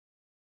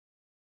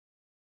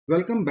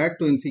Welcome back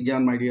to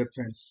infyGyan, my dear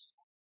friends.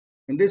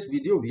 In this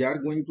video, we are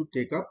going to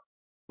take up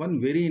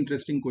one very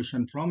interesting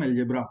question from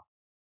algebra.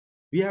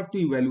 We have to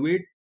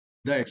evaluate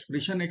the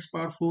expression x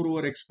power 4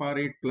 over x power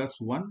 8 plus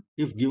 1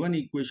 if given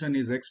equation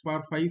is x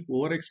power 5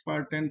 over x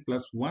power 10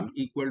 plus 1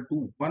 equal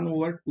to 1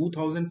 over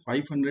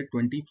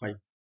 2525.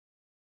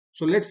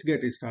 So let's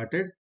get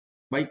started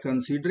by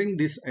considering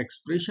this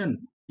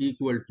expression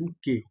equal to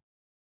k.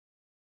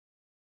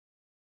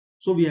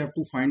 So we have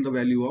to find the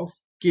value of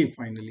k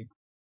finally.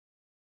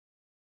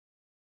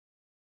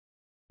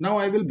 Now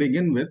I will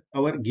begin with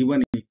our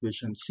given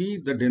equation. See,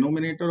 the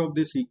denominator of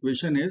this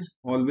equation is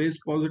always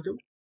positive.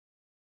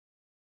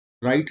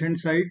 Right hand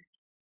side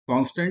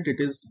constant, it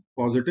is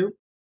positive.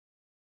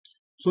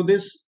 So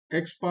this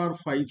x power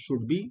 5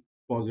 should be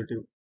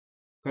positive.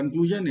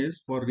 Conclusion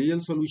is for real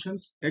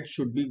solutions x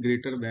should be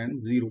greater than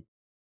 0.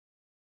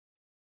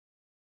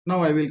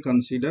 Now I will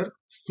consider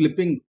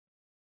flipping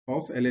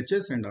of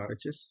LHS and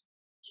RHS.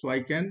 So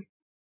I can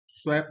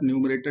swap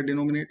numerator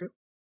denominator.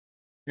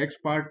 X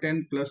power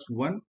 10 plus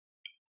 1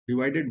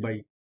 divided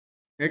by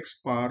x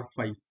power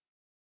 5.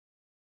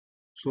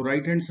 So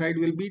right hand side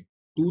will be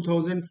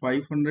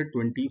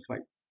 2525.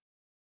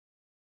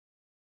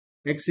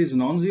 X is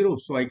non-zero,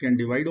 so I can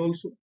divide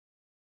also.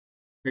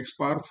 X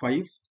power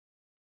 5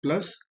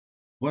 plus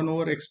 1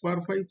 over x power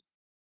 5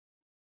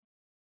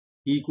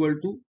 equal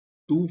to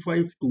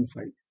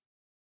 2525.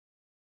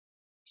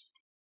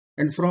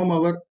 And from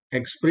our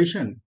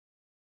expression,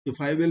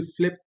 if I will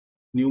flip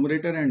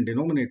numerator and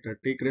denominator,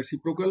 take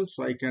reciprocal,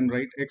 so I can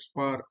write x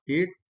power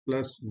 8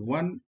 plus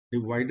 1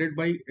 divided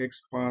by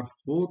x power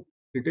 4.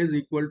 It is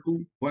equal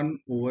to 1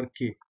 over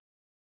k.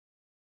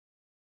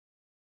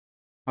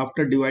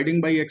 After dividing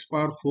by x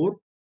power 4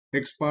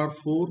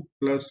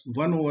 plus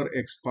 1 over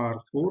x power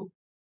 4,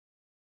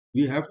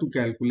 we have to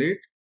calculate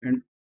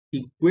and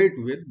equate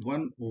with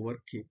 1 over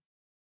k.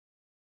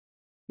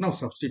 Now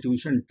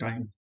substitution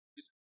time.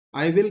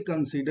 I will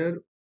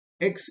consider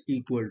x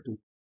equal to,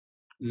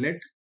 let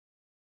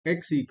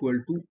x equal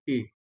to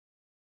a.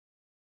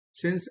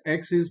 Since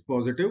x is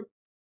positive,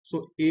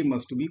 so a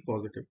must be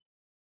positive.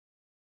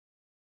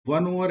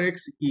 1 over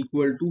x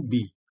equal to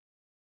b.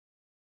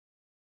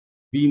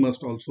 B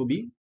must also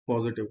be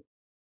positive.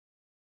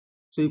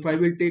 So if I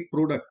will take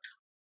product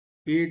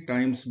a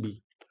times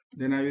b,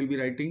 then I will be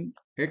writing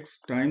x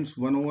times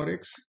 1 over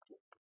x.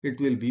 It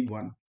will be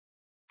 1.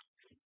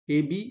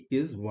 AB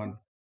is 1.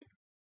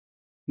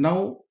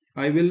 Now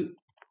I will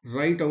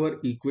write our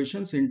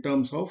equations in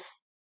terms of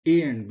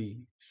a and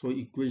b. So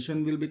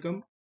equation will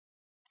become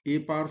a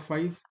power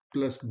 5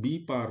 plus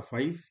b power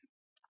 5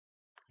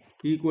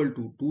 equal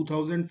to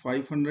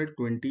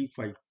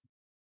 2525.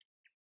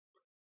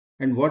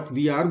 And what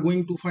we are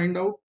going to find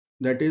out,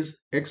 that is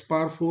x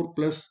power 4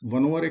 plus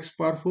 1 over x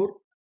power 4,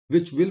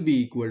 which will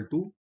be equal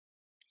to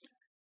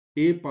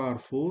a power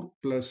 4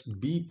 plus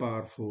b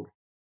power 4.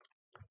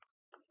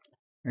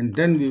 And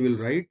then we will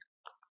write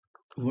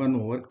 1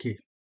 over k.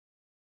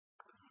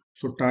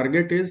 So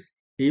target is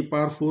a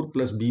power 4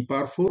 plus b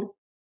power 4.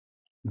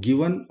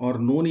 Given or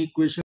known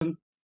equation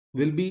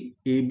will be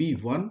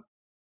AB1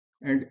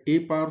 and a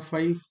power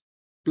 5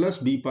 plus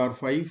b power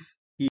 5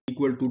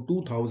 equal to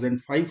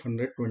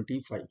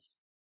 2525.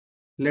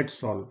 Let's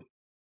solve.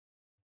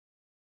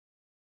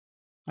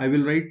 I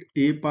will write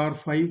a power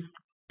 5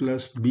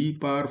 plus b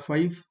power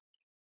 5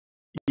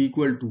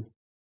 equal to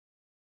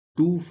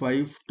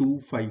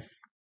 2525.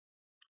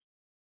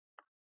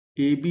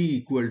 AB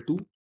equal to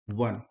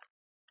 1.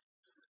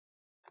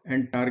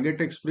 And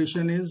target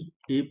expression is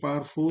a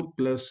power 4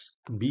 plus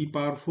b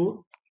power 4,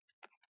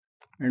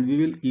 and we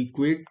will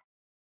equate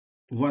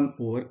 1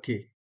 over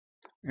k,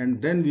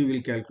 and then we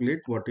will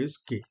calculate what is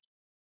k.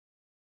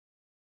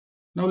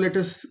 Now let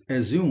us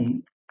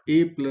assume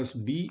a plus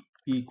b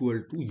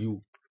equal to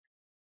u.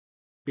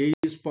 A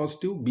is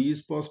positive, b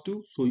is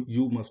positive, so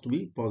u must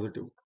be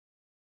positive.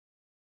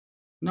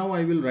 Now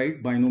I will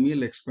write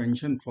binomial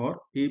expansion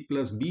for a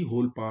plus b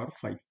whole power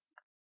 5.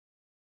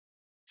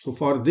 So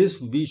for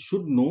this we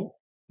should know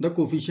the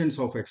coefficients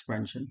of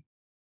expansion.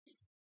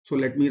 So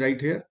let me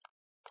write here.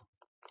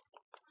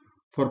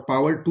 For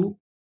power 2,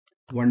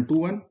 1 to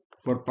 1.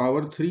 For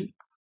power 3,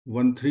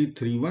 1 3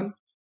 3 1.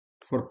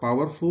 For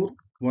power 4,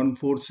 1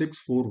 4 6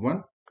 4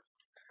 1.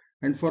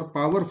 And for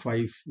power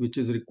 5, which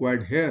is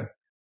required here,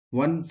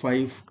 1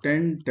 5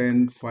 10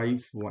 10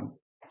 5 1.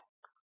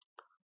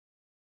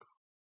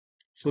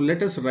 So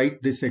let us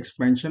write this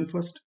expansion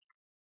first.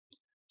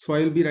 So I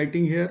will be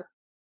writing here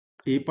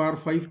a power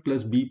 5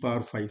 plus b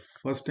power 5,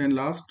 first and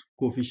last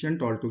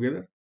coefficient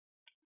altogether,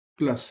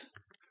 plus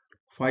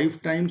 5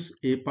 times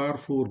a power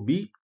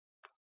 4b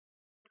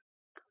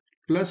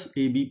plus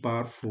ab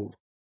power 4,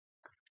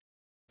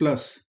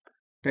 plus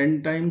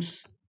 10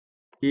 times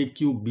a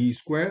cube b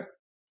square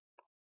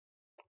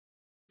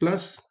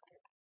plus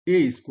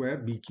a square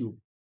b cube.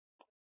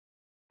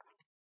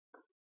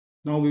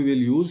 Now we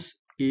will use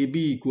ab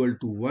equal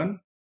to 1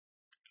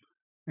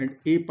 and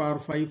a power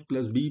 5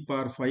 plus b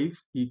power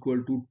 5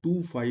 equal to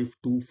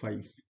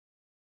 2525.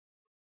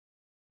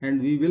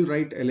 And we will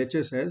write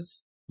LHS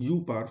as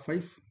u power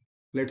 5.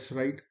 Let's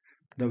write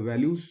the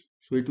values.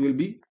 So it will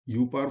be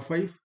u power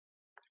 5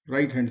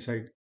 right hand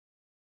side.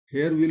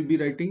 Here we will be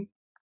writing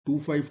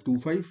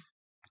 2525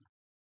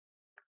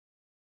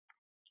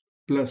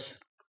 plus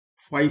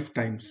 5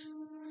 times.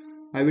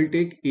 I will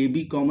take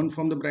AB common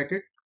from the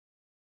bracket.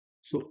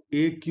 So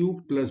A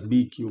cube plus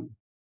B cube.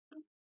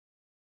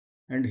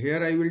 And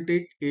here I will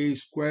take A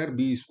square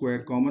B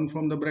square common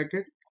from the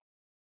bracket.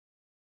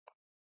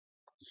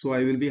 So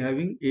I will be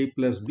having A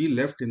plus B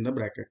left in the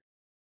bracket.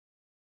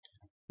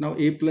 Now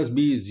A plus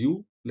B is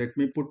U. Let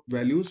me put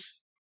values.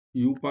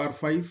 U power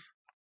 5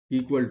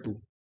 equal to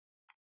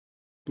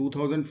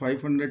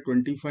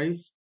 2525.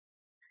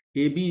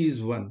 AB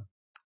is 1.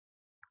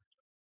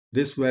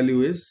 This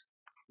value is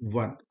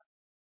 1.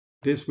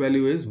 This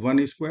value is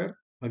 1 square,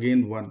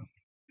 again 1.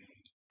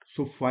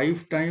 So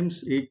 5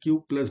 times A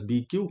cube plus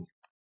B cube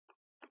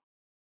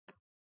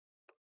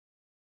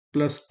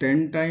plus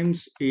 10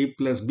 times A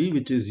plus B,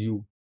 which is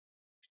U.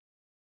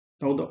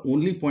 Now the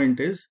only point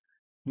is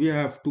we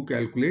have to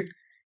calculate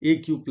A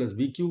cube plus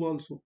B cube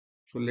also.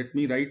 So let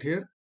me write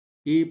here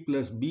A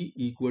plus B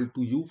equal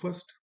to U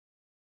first.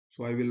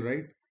 So I will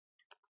write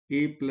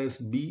A plus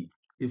B.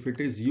 If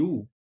it is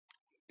U,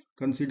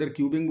 consider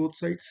cubing both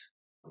sides.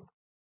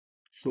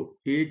 So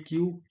A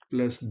cube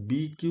plus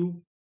B cube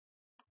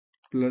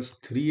plus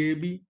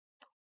 3AB,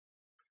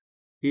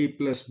 A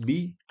plus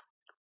B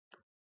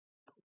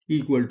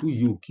equal to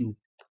U cube.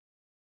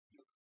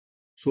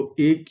 So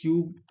A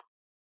cube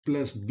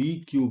plus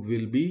B cube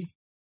will be,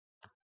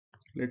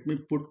 let me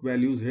put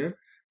values here.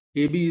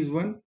 AB is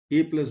 1,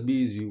 A plus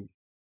B is U,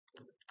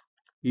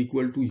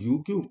 equal to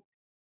U cube.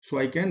 So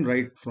I can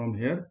write from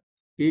here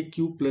A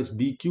cube plus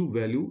B cube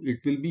value, it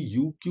will be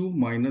U cube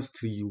minus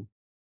 3U.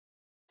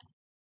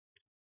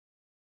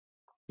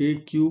 A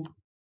cube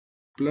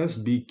plus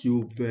B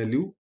cube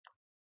value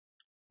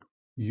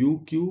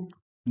U cube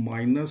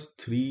minus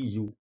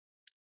 3U.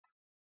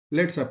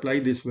 Let's apply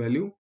this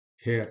value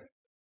here.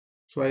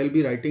 So I will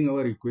be writing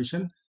our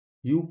equation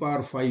U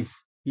power 5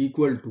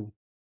 equal to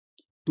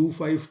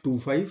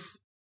 2525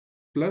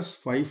 plus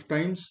 5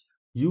 times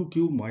U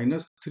cube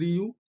minus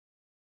 3U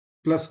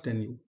plus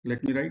 10U.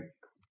 Let me write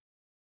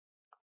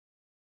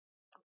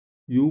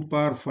U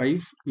power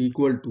 5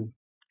 equal to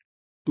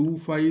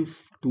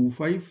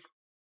 2525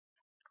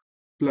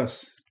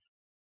 plus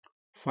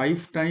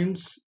 5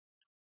 times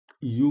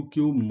U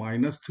cube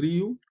minus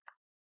 3U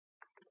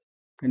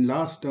and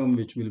last term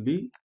which will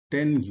be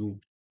 10U.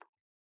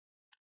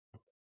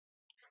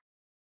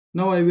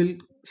 Now I will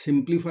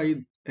simplify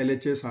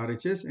LHS,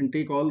 RHS and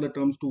take all the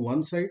terms to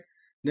one side.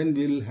 Then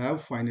we will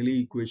have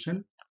finally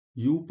equation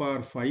U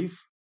power 5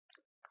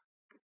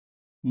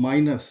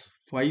 minus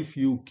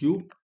 5U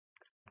cube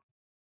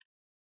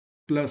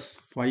plus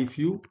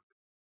 5U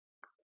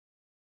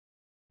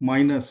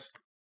minus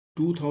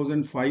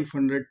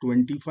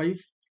 2525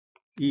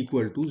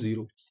 equal to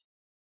 0.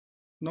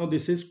 Now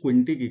this is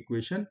quintic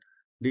equation,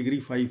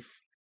 degree 5.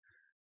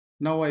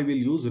 Now I will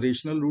use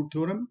rational root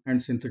theorem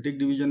and synthetic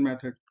division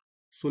method.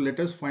 So let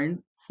us find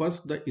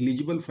first the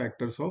eligible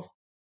factors of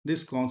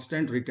this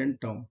constant written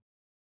term.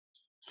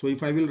 So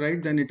if I will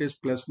write, then it is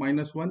plus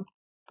minus 1,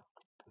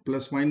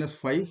 plus minus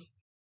 5,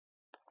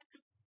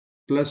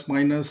 plus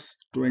minus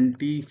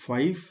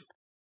 25,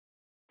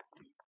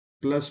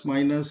 plus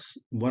minus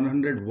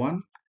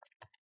 101,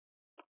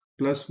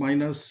 plus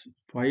minus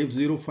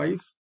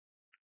 505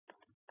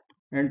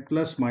 and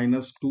plus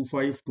minus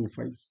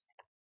 2525.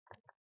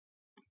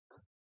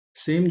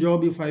 Same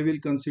job if I will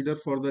consider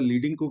for the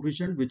leading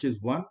coefficient, which is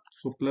 1,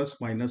 so plus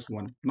minus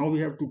 1. Now we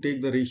have to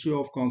take the ratio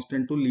of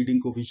constant to leading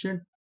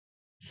coefficient.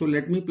 So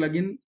let me plug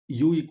in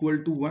U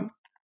equal to 1.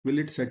 Will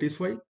it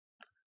satisfy?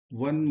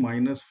 1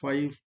 minus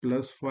 5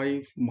 plus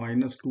 5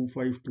 minus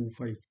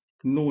 2525.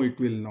 No, it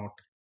will not.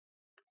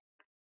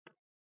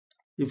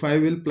 If I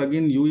will plug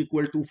in U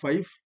equal to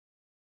 5,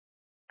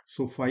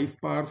 so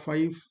 5 power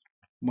 5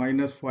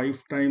 minus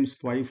 5 times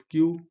 5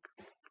 cube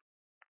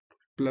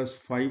plus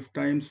 5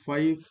 times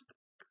 5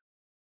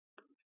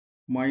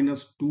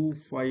 minus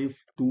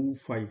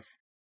 2525.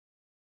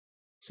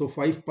 So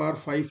 5 power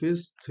 5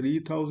 is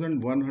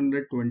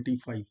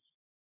 3125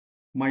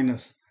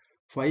 minus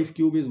 5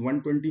 cube is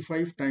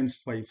 125 times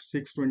 5,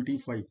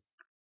 625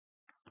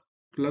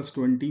 plus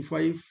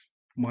 25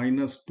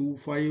 minus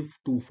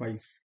 2525.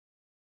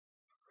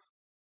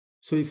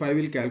 So if I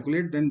will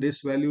calculate, then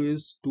this value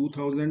is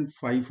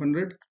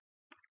 2500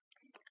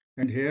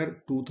 and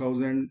here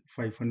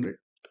 2500.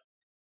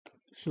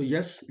 So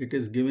yes, it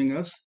is giving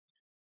us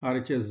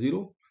RHS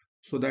 0.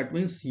 So that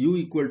means U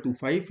equal to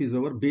 5 is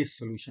our base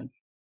solution.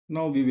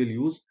 Now we will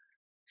use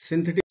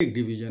synthetic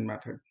division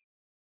method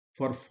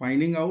for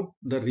finding out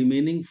the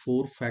remaining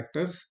 4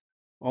 factors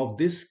of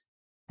this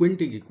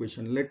quintic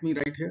equation. Let me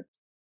write here.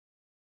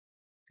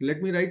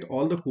 Let me write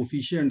all the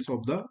coefficients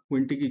of the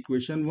quintic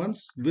equation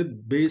once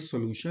with base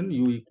solution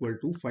U equal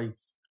to 5.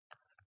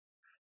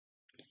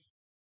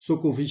 So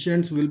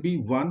coefficients will be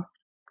 1,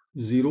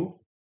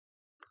 0,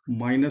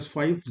 minus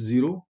 5,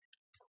 0,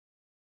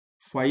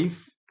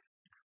 5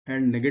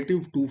 and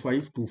negative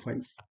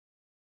 2525.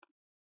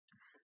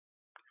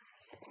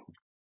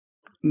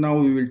 Now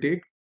we will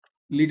take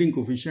leading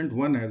coefficient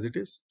 1 as it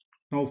is.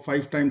 Now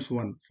 5 times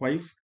 1,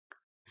 5,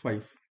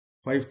 5.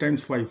 5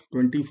 times 5,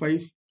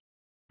 25,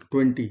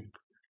 20.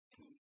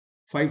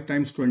 5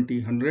 times 20,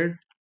 100,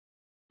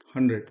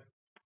 100.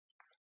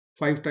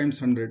 5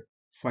 times 100,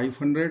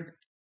 500,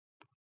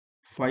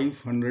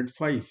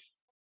 505.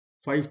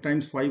 5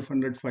 times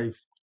 505,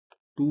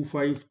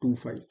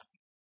 2525.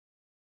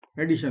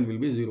 Addition will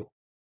be 0.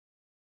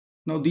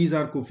 Now these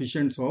are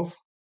coefficients of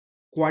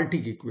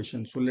quartic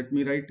equation. So let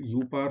me write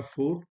u power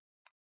 4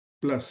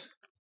 plus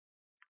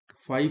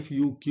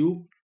 5u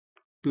cube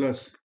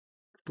plus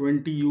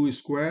 20u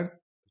square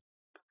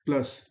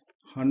plus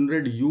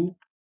 100u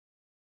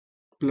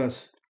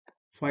plus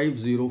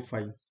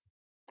 505.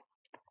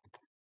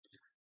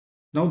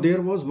 Now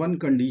there was one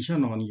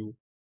condition on u.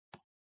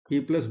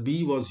 A plus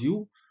b was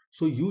u,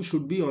 so u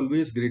should be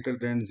always greater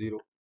than 0.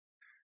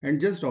 And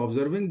just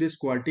observing this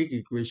quartic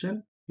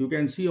equation, you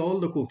can see all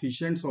the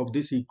coefficients of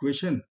this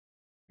equation.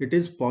 It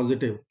is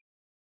positive.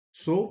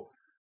 So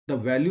the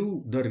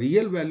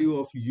real value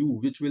of u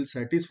which will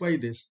satisfy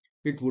this,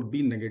 it would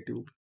be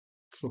negative.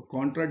 So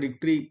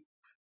contradictory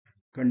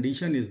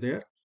condition is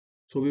there.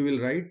 So we will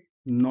write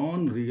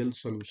non-real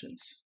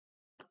solutions.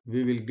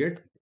 We will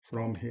get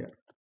from here.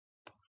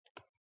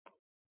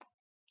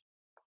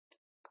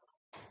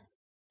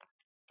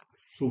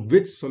 So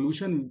which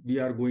solution we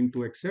are going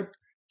to accept?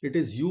 It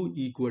is u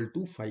equal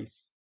to 5.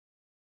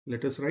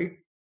 Let us write.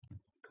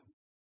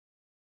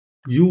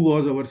 U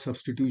was our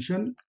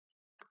substitution.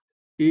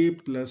 A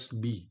plus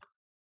b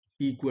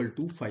equal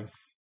to 5.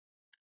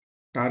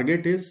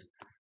 Target is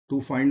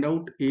to find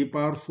out a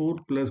power 4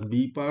 plus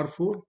b power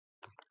 4,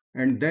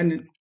 and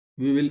then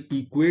we will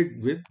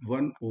equate with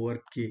 1 over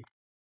k,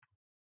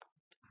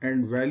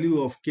 and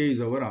value of k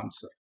is our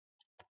answer.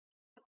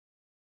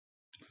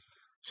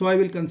 So I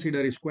will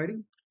consider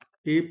squaring.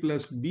 A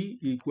plus b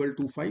equal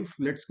to 5.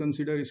 Let's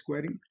consider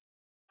squaring.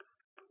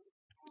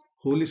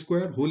 Whole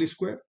square, whole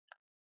square.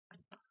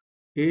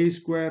 A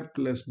square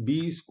plus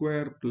b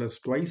square plus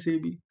twice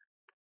ab.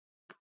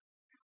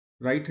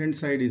 Right hand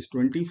side is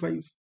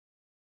 25.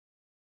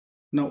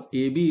 Now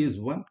ab is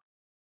 1.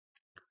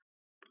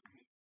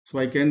 So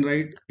I can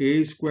write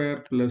a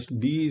square plus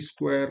b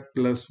square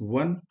plus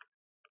 1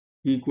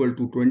 equal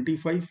to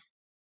 25.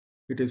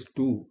 It is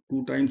 2.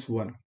 2 times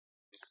 1.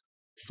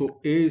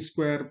 So a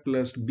square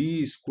plus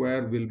b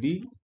square will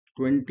be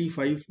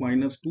 25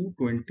 minus 2,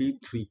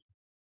 23.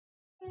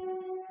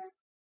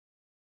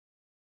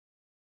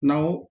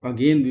 Now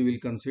again we will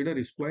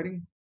consider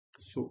squaring.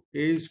 So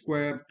a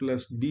square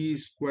plus b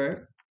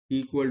square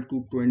equal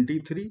to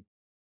 23.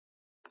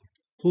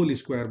 Whole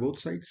square both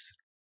sides.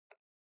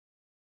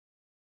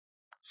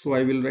 So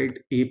I will write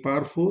a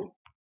power 4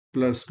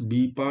 plus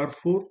b power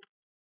 4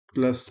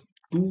 plus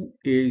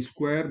 2a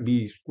square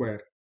b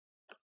square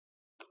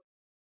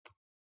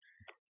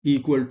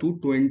equal to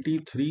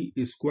 23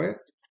 square.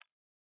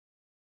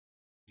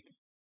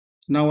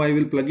 Now I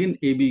will plug in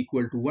ab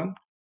equal to 1.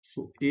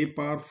 So a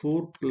power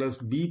 4 plus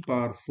b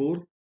power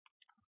 4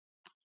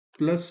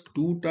 plus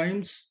 2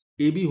 times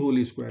ab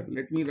whole square.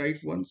 Let me write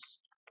once.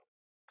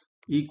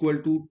 Equal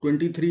to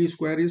 23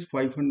 square is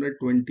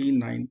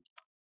 529.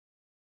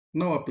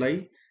 Now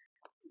apply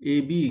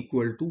ab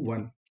equal to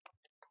 1.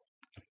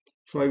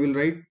 So I will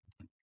write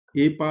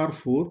a power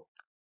 4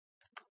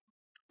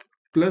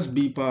 plus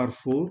b power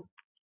 4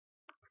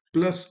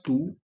 plus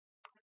 2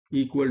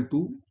 equal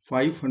to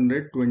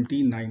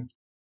 529.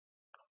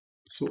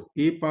 So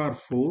a power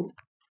 4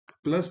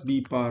 plus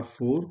b power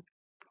 4,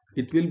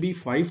 it will be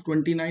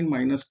 529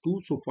 minus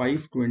 2, so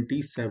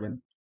 527.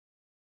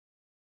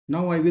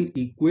 Now I will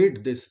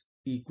equate this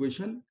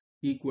equation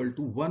equal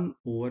to 1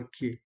 over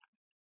k.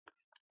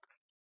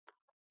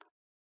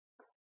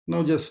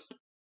 Now just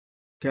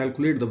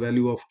calculate the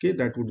value of k,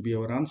 that would be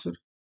our answer.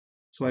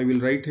 So I will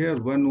write here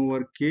 1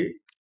 over k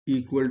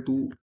equal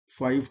to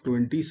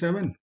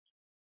 527.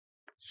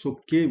 So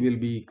k will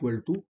be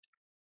equal to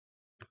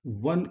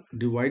 1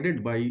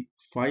 divided by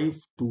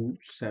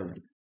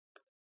 527.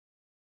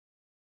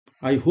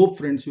 I hope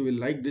friends you will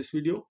like this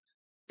video.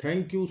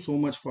 Thank you so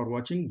much for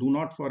watching. Do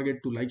not forget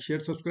to like, share,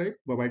 subscribe.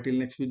 Bye bye till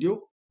next video.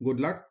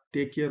 Good luck.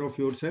 Take care of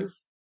yourself.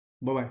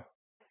 Bye bye.